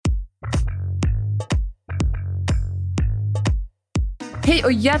Hej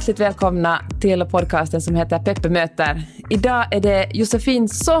och hjärtligt välkomna till podcasten som heter Peppe möter. Idag är det Josefin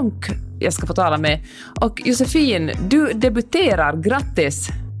Sonck jag ska få tala med. Och Josefin, du debuterar. Grattis!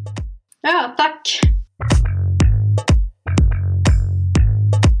 Ja, tack!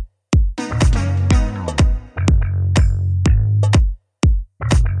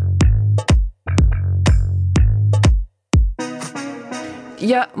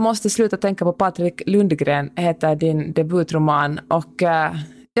 Jag måste sluta tänka på Patrik Lundgren, heter din debutroman. Och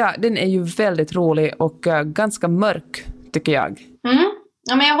ja, den är ju väldigt rolig och ganska mörk, tycker jag.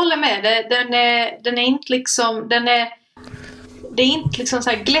 Ja, men jag håller med. Den är inte liksom... Det är inte liksom så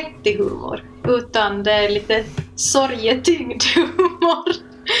här glättig humor, utan det är lite sorgetyngd humor.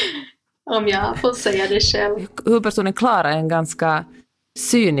 Om jag får säga det själv. Huvudpersonen Klara är en ganska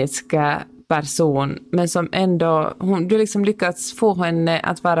cynisk person, men som ändå... Du liksom lyckats få henne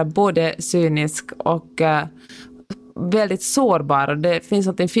att vara både cynisk och väldigt sårbar. Och det finns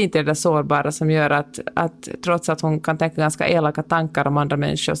något fint i det där sårbara som gör att trots att hon kan tänka ganska elaka tankar om andra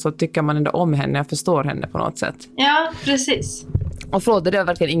människor, så tycker man ändå om henne och förstår henne på något sätt. Ja, precis. Och förlåt, det är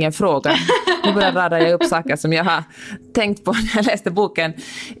verkligen ingen fråga. Nu börjar rada jag upp saker som jag har tänkt på när jag läste boken.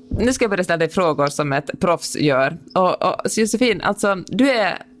 Nu ska jag börja ställa dig frågor som ett proffs gör. Och Josefin, alltså, du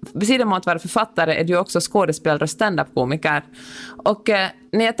är, vid sidan om att vara författare, är du också skådespelare och stand-up-komiker. Och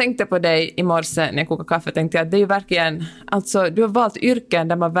när jag tänkte på dig i morse när jag kokade kaffe, tänkte jag att det är ju verkligen, alltså, du har valt yrken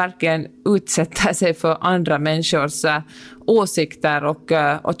där man verkligen utsätter sig för andra människors åsikter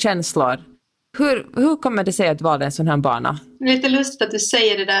och känslor. Hur kommer det sig att valde en sån här bana? Det är lite lustigt att du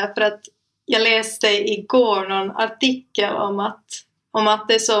säger det där, för att jag läste igår någon artikel om att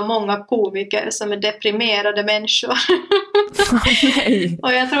det är så många komiker som är deprimerade människor. Nej.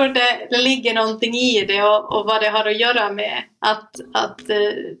 Och jag tror det ligger någonting i det, och vad det har att göra med att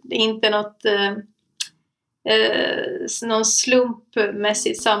det inte är någon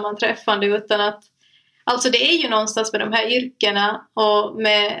slumpmässigt sammanträffande, utan att alltså det är ju någonstans med de här yrkena och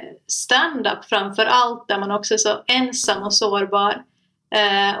med stand-up framför allt, där man också är så ensam och sårbar.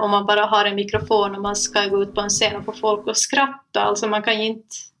 Om man bara har en mikrofon och man ska gå ut på en scen och få folk att skratta. Alltså man kan ju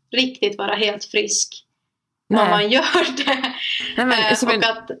inte riktigt vara helt frisk när man gör det.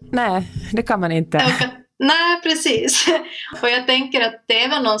 Nej, det kan man inte. Nej, precis. Och jag tänker att det är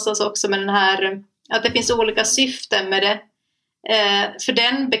väl någonstans också med den här, att det finns olika syften med det. För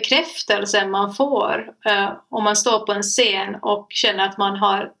den bekräftelsen man får om man står på en scen och känner att man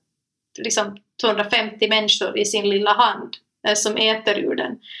har liksom 250 människor i sin lilla hand som äter ur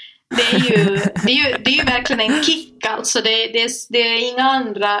den. Det är ju verkligen en kick, alltså. Det är inga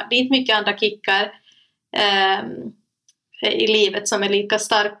andra, det är inte mycket andra kickar i livet som är lika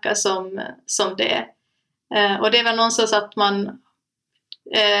starka som det. Och det är väl någonstans att man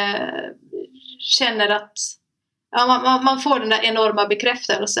känner att man får den där enorma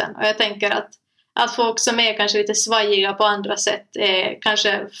bekräftelsen. Och jag tänker att folk som är kanske lite svajiga på andra sätt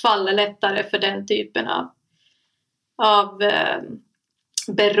kanske faller lättare för den typen av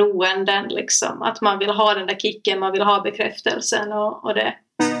beroenden, liksom. Att man vill ha den där kicken, man vill ha bekräftelsen och det.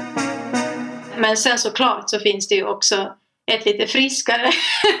 Men sen såklart så finns det ju också ett lite friskare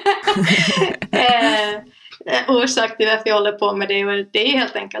orsak till varför jag håller på med det. Och det är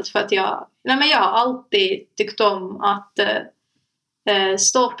helt enkelt för att jag har alltid tyckt om att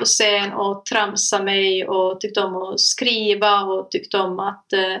stå på scen och tramsa mig, och tyckt om att skriva, och tyckt om att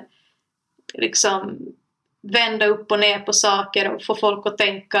liksom vända upp och ner på saker och få folk att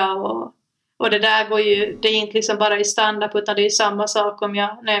tänka, och det där går ju, det är inte liksom bara i stand-up, utan det är ju samma sak om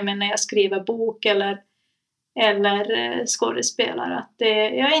när jag skriver bok eller skådespelare, att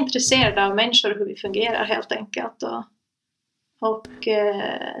jag är intresserad av människor, hur vi fungerar helt enkelt, och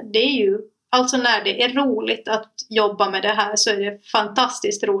det är ju, alltså när det är roligt att jobba med det här, så är det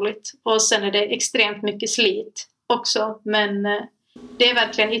fantastiskt roligt, och sen är det extremt mycket slit också, men det är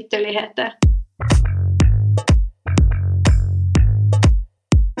verkligen ytterligheter.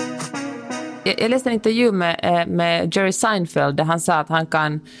 Jag läste en intervju med Jerry Seinfeld där han sa att han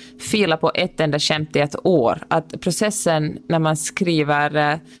kan fila på ett enda skämt i ett år. Att processen när man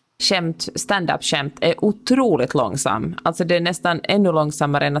skriver stand-up-skämt är otroligt långsam. Alltså det är nästan ännu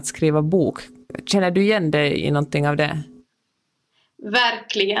långsammare än att skriva bok. Känner du igen dig i någonting av det?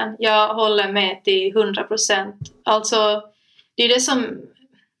 Verkligen. Jag håller med till 100%. Alltså det är det som...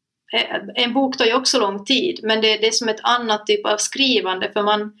 En bok tar ju också lång tid, men det är som ett annat typ av skrivande, för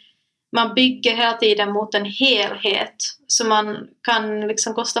man bygger hela tiden mot en helhet, så man kan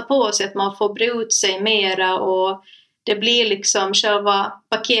liksom kosta på sig att man får bre ut sig mera, och det blir liksom själva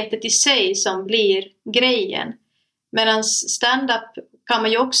paketet i sig som blir grejen. Medan stand-up kan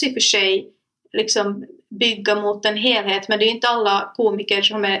man ju också i och för sig liksom bygga mot en helhet, men det är inte alla komiker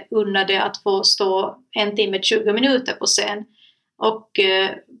som är unnade att få stå 1 timme 20 minuter på scen. Och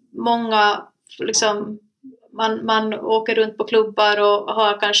många liksom, man åker runt på klubbar och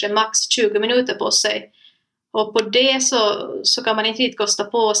har kanske max 20 minuter på sig. Och på det så kan man inte riktigt kosta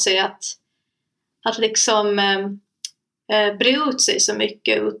på sig att liksom bre ut sig så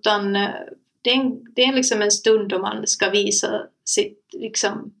mycket, utan det är liksom en stund då man ska visa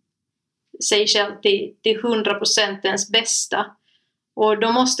liksom, sig själv till 100% ens bästa. Och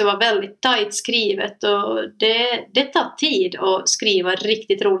då måste det vara väldigt tajt skrivet, och det tar tid att skriva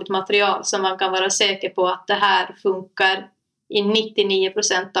riktigt roligt material som man kan vara säker på att det här funkar i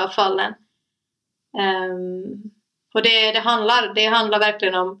 99% av fallen. Och det handlar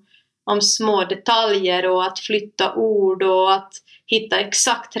verkligen om små detaljer och att flytta ord och att hitta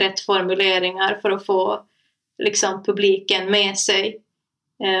exakt rätt formuleringar för att få liksom, publiken med sig.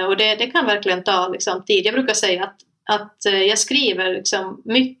 Och det kan verkligen ta liksom, tid. Jag brukar säga att jag skriver liksom,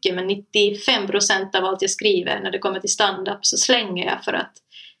 mycket, men 95% av allt jag skriver när det kommer till stand-up så slänger jag, för att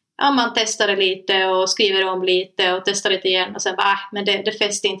man testar det lite och skriver om lite och testar lite igen och sen men det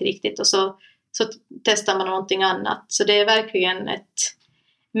fäster inte riktigt, och så testar man någonting annat. Så det är verkligen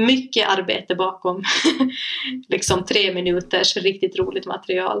mycket arbete bakom liksom 3 minuters riktigt roligt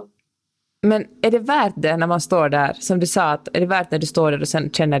material. Men är det värt det när man står där? Som du sa, att är det värt när du står där och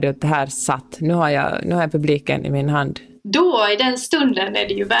sen känner du att det här satt? Nu har jag publiken i min hand. Då, i den stunden, är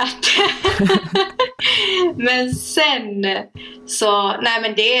det ju värt det. Men sen så, nej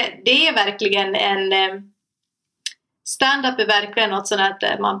men det är verkligen stand-up är verkligen något sånt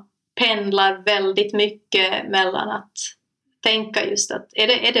att man pendlar väldigt mycket mellan att tänka just att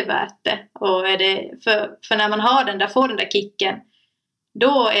är det värt det? Och är det, för när man får den där kicken,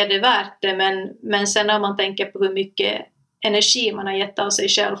 då är det värt det, men sen när man tänker på hur mycket energi man har gett av sig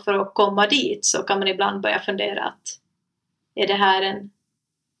själv för att komma dit, så kan man ibland börja fundera att är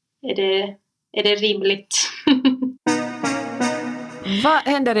det rimligt? Vad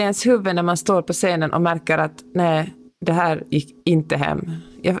händer i ens huvud när man står på scenen och märker att nej, det här gick inte hem?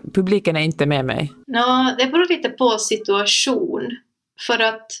 Publiken är inte med mig. Det beror lite på situation. För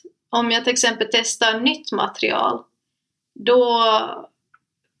att om jag till exempel testar nytt material, då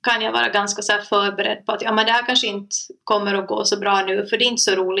kan jag vara ganska så här förberedd på att men det här kanske inte kommer att gå så bra nu, för det är inte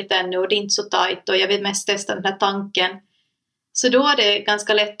så roligt ännu och det är inte så tajt och jag vill mest testa den här tanken. Så då är det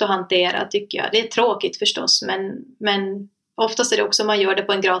ganska lätt att hantera, tycker jag. Det är tråkigt förstås, men oftast är det också man gör det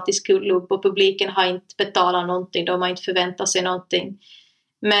på en gratis klubb och publiken har inte betalat någonting, de har inte förväntat sig någonting.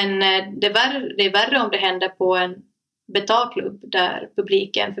 Men det är värre om det händer på en betalklubb där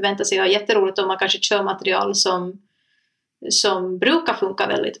publiken förväntar sig att ha jätteroligt, om man kanske kör material som brukar funka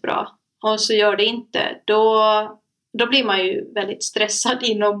väldigt bra och så gör det inte. Då blir man ju väldigt stressad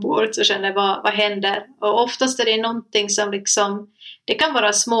inombords och känner vad händer. Och oftast är det någonting som liksom, det kan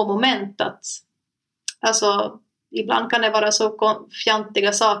vara små moment att, alltså ibland kan det vara så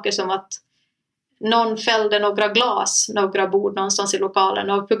fjantiga saker som att någon fällde några bord någonstans i lokalen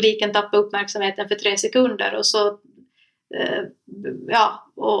och publiken tappade uppmärksamheten för 3 sekunder och så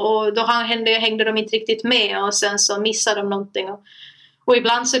och då hängde de inte riktigt med och sen så missade de någonting och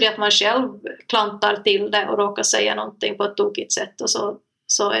ibland så är det att man själv klantar till det och råkar säga någonting på ett tokigt sätt och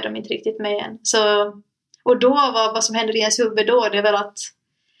så är de inte riktigt med igen. Så, och då vad som händer i ens huvud då, det är väl att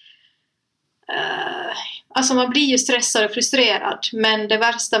alltså man blir ju stressad och frustrerad, men det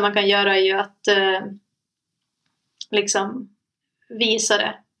värsta man kan göra är ju att liksom visa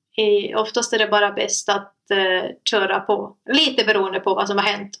det. Oftast är det bara bäst att köra på, lite beroende på vad som har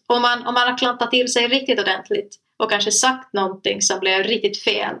hänt. Om man har klantat till sig riktigt ordentligt och kanske sagt någonting som blev riktigt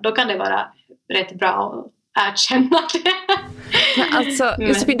fel, då kan det vara rätt bra att erkänna det. Men alltså,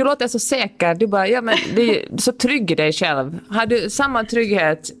 Josefin, du låter så säker. Du bara, men du är så trygg i dig själv. Har du samma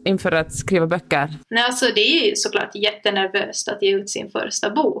trygghet inför att skriva böcker? Nej, alltså det är ju såklart jättenervöst att ge ut sin första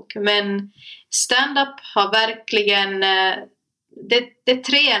bok. Men stand-up har verkligen det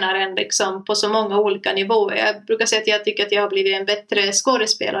tränar en liksom på så många olika nivåer. Jag brukar säga att jag tycker att jag har blivit en bättre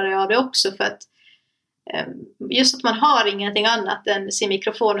skådespelare av det också, för att just att man har ingenting annat än sin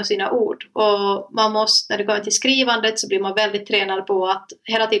mikrofon och sina ord, och man måste, när det kommer till skrivandet så blir man väldigt tränad på att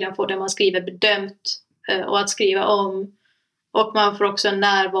hela tiden få det man skriver bedömt och att skriva om, och man får också en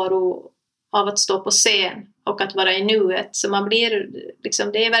närvaro av att stå på scen och att vara i nuet. Så man blir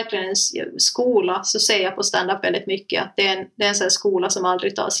liksom, det är verkligen en skola, så ser jag på stand-up väldigt mycket att det är en sån här skola som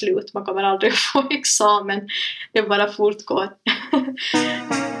aldrig tar slut. Man kommer aldrig få examen, det bara fortgår.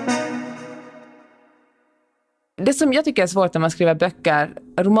 Det som jag tycker är svårt när man skriver böcker,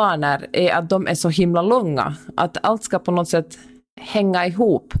 romaner, är att de är så himla långa. Att allt ska på något sätt hänga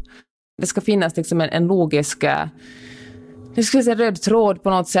ihop. det ska finnas liksom en logisk, det skulle säga röd tråd på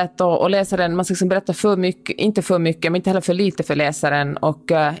något sätt, och läsaren, man ska liksom berätta för mycket, inte för mycket, men inte heller för lite för läsaren,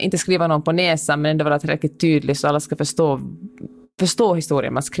 och inte skriva någon på näsan, men ändå vara tillräckligt tydlig så alla ska förstå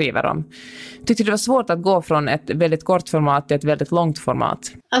historien man skriver om. Tyckte det var svårt att gå från ett väldigt kort format till ett väldigt långt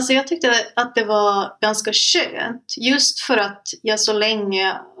format? Alltså jag tyckte att det var ganska skönt. Just för att jag så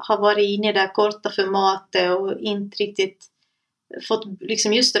länge har varit inne i det där korta formatet och inte riktigt fått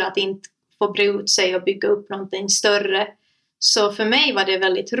liksom just det att inte få bre ut sig och bygga upp någonting större. Så för mig var det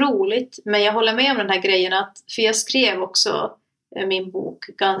väldigt roligt. Men jag håller med om den här grejen att, för jag skrev också min bok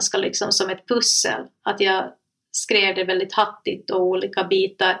ganska liksom som ett pussel. Att jag skrev det väldigt hattigt och olika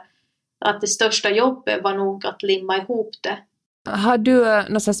bitar. Att det största jobbet var nog att limma ihop det. Har du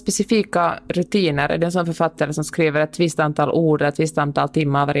några specifika rutiner? Är det en sån författare som skriver ett visst antal ord, ett visst antal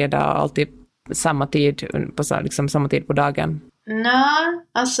timmar varje dag, alltid samma tid, liksom samma tid på dagen? Nej,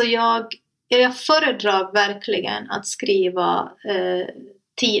 alltså jag föredrar verkligen att skriva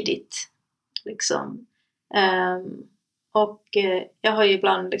tidigt. Liksom. Jag har ju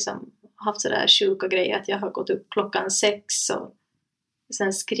ibland liksom haft sådär sjuka grejer att jag har gått upp 6 och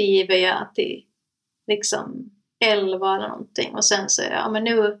sen skriver jag till liksom 11 eller någonting, och sen så men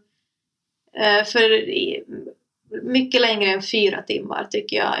nu för mycket längre än 4 timmar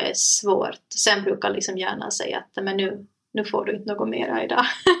tycker jag är svårt. Sen brukar jag liksom gärna säga att men nu får du inte något mer idag.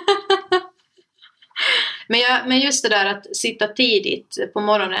 Men just det där att sitta tidigt på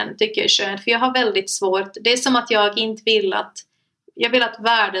morgonen tycker jag är skönt, för jag har väldigt svårt. Det är som att jag inte vill att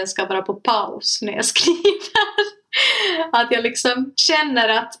världen ska vara på paus när jag skriver. Att jag liksom känner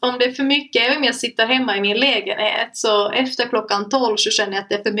att om det är för mycket, även om jag sitter hemma i min lägenhet, så efter 12 så känner jag att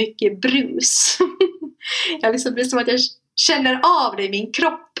det är för mycket brus. Det är som att jag känner av det i min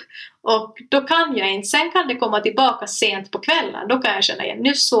kropp. Och då kan jag inte, sen kan det komma tillbaka sent på kvällen. Då kan jag känna igen,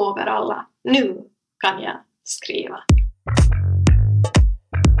 nu sover alla, nu kan jag skriva.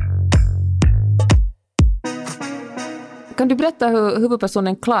 Kan du berätta hur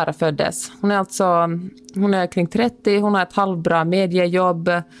huvudpersonen Klara föddes? Hon är kring 30, hon har ett halvbra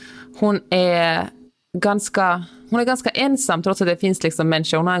mediejobb. Hon är ganska ensam, trots att det finns liksom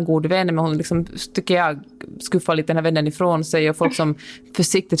människor. Hon har en god vän, men hon liksom, tycker jag, skuffar lite den här vännen ifrån sig, och folk som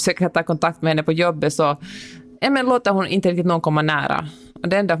försiktigt försöker ta kontakt med henne på jobbet, så låter hon inte riktigt någon komma nära. Och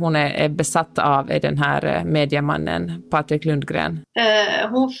det enda hon är besatt av är den här mediemannen Patrik Lundgren.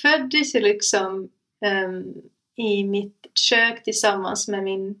 Hon föddes liksom i mitt kök tillsammans med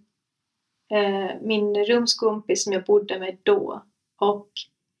min rumskompis som jag bodde med då. Och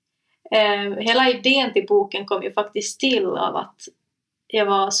hela idén till boken kom ju faktiskt till av att jag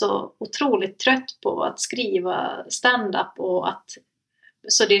var så otroligt trött på att skriva stand-up och att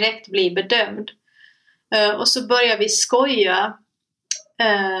så direkt bli bedömd. Och så började vi skoja.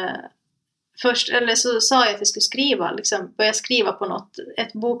 Först, eller så sa jag att jag skulle börja skriva på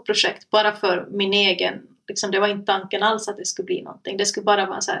ett bokprojekt bara för min egen. Liksom, det var inte tanken alls att det skulle bli någonting. Det skulle bara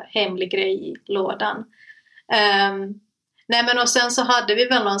vara en så här hemlig grej i lådan. Och sen så hade vi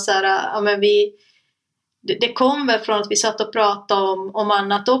väl någon så här, det kom väl från att vi satt och pratade om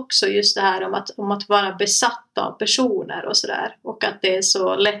annat också, just det här om att vara besatt av personer och sådär, och att det är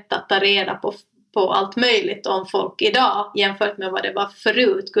så lätt att ta reda på allt möjligt om folk idag jämfört med vad det var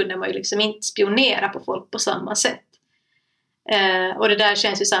förut. Kunde man ju liksom inte spionera på folk på samma sätt. Och det där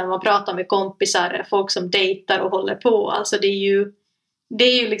känns ju så här när man pratar med kompisar, folk som dejtar och håller på, alltså det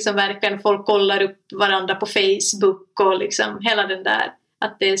är ju liksom verkligen, folk kollar upp varandra på Facebook och liksom hela den där,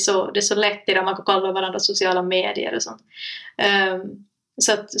 att det är så lätt idag, man kan kolla varandras sociala medier och sånt.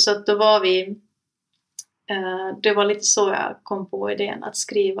 Så att då var vi det var lite så jag kom på idén att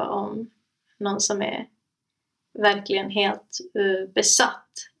skriva om någon som är verkligen helt besatt.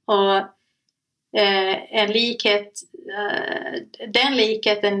 Och en likhet, den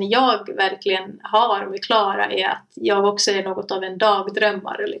likheten jag verkligen har med Klara är att jag också är något av en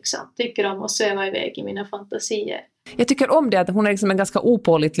dagdrömmare liksom. Tycker om att sväva iväg i mina fantasier. Jag tycker om det att hon är liksom en ganska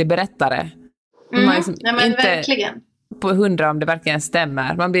opålitlig berättare. Liksom ja, men inte verkligen. På 100 om det verkligen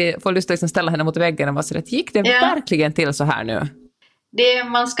stämmer. Man får lust att liksom ställa henne mot väggen och vara så rätt. Gick det verkligen till så här nu?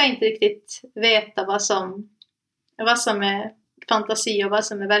 Man ska inte riktigt veta vad som är fantasi och vad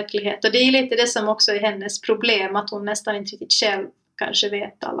som är verklighet. Och det är lite det som också är hennes problem, att hon nästan inte riktigt själv kanske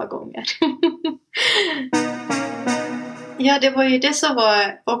vet alla gånger. Ja, det var ju det som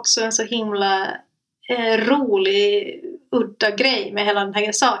var också en så himla rolig, udda grej med hela den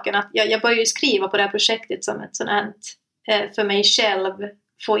här saken. Att jag började skriva på det här projektet som ett sånt här, för mig själv,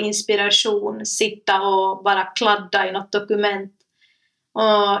 få inspiration, sitta och bara kladda i något dokument.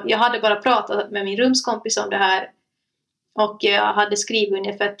 Och jag hade bara pratat med min rumskompis om det här. Och jag hade skrivit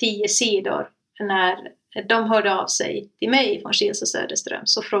ungefär 10 sidor när de hörde av sig till mig från Kils och Söderström,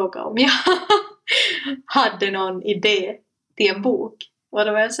 så frågade om jag hade någon idé till en bok. Och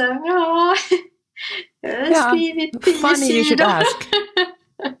då var jag så här, ja, jag har skrivit 10 sidor.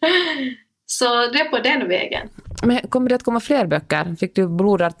 Så det är på den vägen. Men kommer det att komma fler böcker? Fick du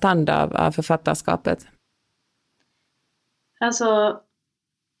blodad tand av författarskapet? Alltså,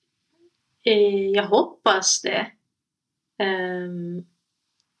 jag hoppas det.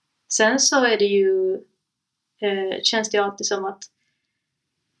 Sen så är det ju, känns det alltid som att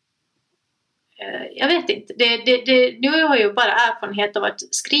jag vet inte. Nu har jag ju bara erfarenhet av att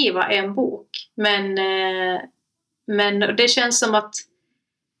skriva en bok. Men det känns som att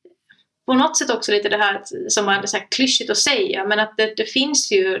på något sätt också lite det här som är så här klyschigt att säga. Men att det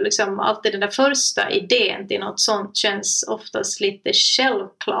finns ju liksom alltid den där första idén till något sånt känns oftast lite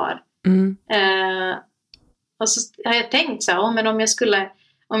självklar. Och så har jag tänkt så här, men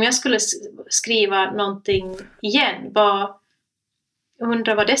om jag skulle skriva någonting igen,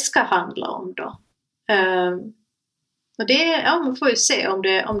 undrar vad det ska handla om då. Och det, man får ju se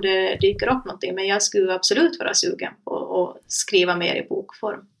om det dyker upp någonting, men jag skulle absolut vara sugen på att skriva mer i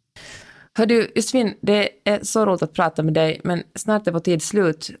bokform. Hör du, Josefin, det är så roligt att prata med dig, men snart är vår tid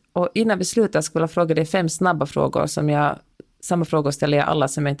slut. Och innan vi slutar skulle jag fråga dig 5 snabba frågor samma frågor ställer jag alla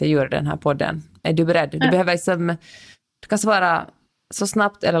som jag intervjuar den här podden. Är du beredd? Du behöver du kan svara så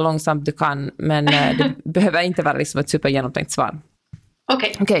snabbt eller långsamt du kan, men det behöver inte vara liksom ett supergenomtänkt svar.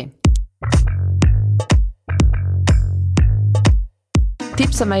 Okej.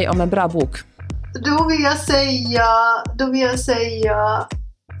 Tipsa mig om en bra bok. Då vill jag säga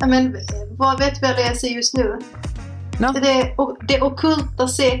men vad vet vi jag läser just nu? No. Det ockulta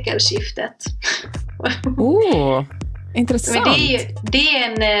sekelskiftet. Intressant. Men det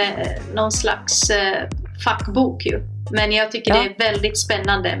är någon slags fackbok ju. Men jag tycker det är väldigt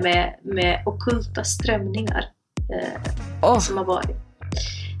spännande med ockulta strömningar som har varit.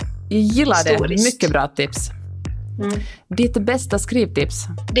 Jag gillar historiskt. Det. Mycket bra tips. Ditt bästa skrivtips?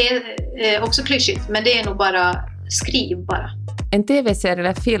 Det är också klyschigt, men det är nog bara skriv bara. En tv-serie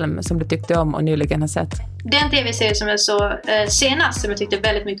eller film som du tyckte om och nyligen har sett? Den tv-serie som jag såg senast som jag tyckte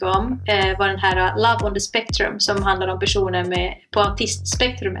väldigt mycket om var den här Love on the Spectrum, som handlar om personer på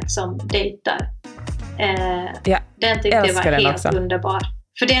autistspektrumet som dejtar. Den tyckte jag var helt också underbar.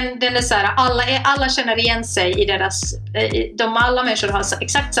 För den är så här, alla känner igen sig i deras... alla människor har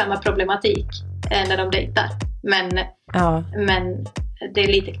exakt samma problematik när de dejtar. Men det är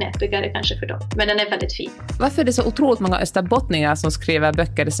lite knäppigare kanske för dem. Men den är väldigt fin. Varför är det så otroligt många österbottningar som skriver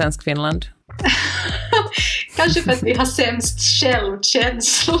böcker i svensk Finland? Kanske för att vi har sämst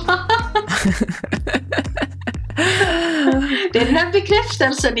självkänsla. Det är den här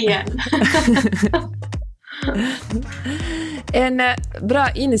bekräftelsen igen. En bra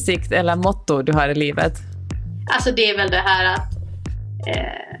insikt eller motto du har i livet? Alltså det är väl det här att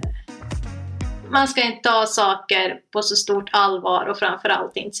man ska inte ta saker på så stort allvar och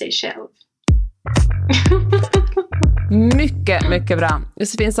framförallt inte sig själv. Mycket, mycket bra.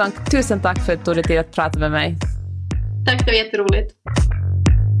 Josefin Sonck, tusen tack för att du tog dig tid att prata med mig. Tack, det var jätteroligt.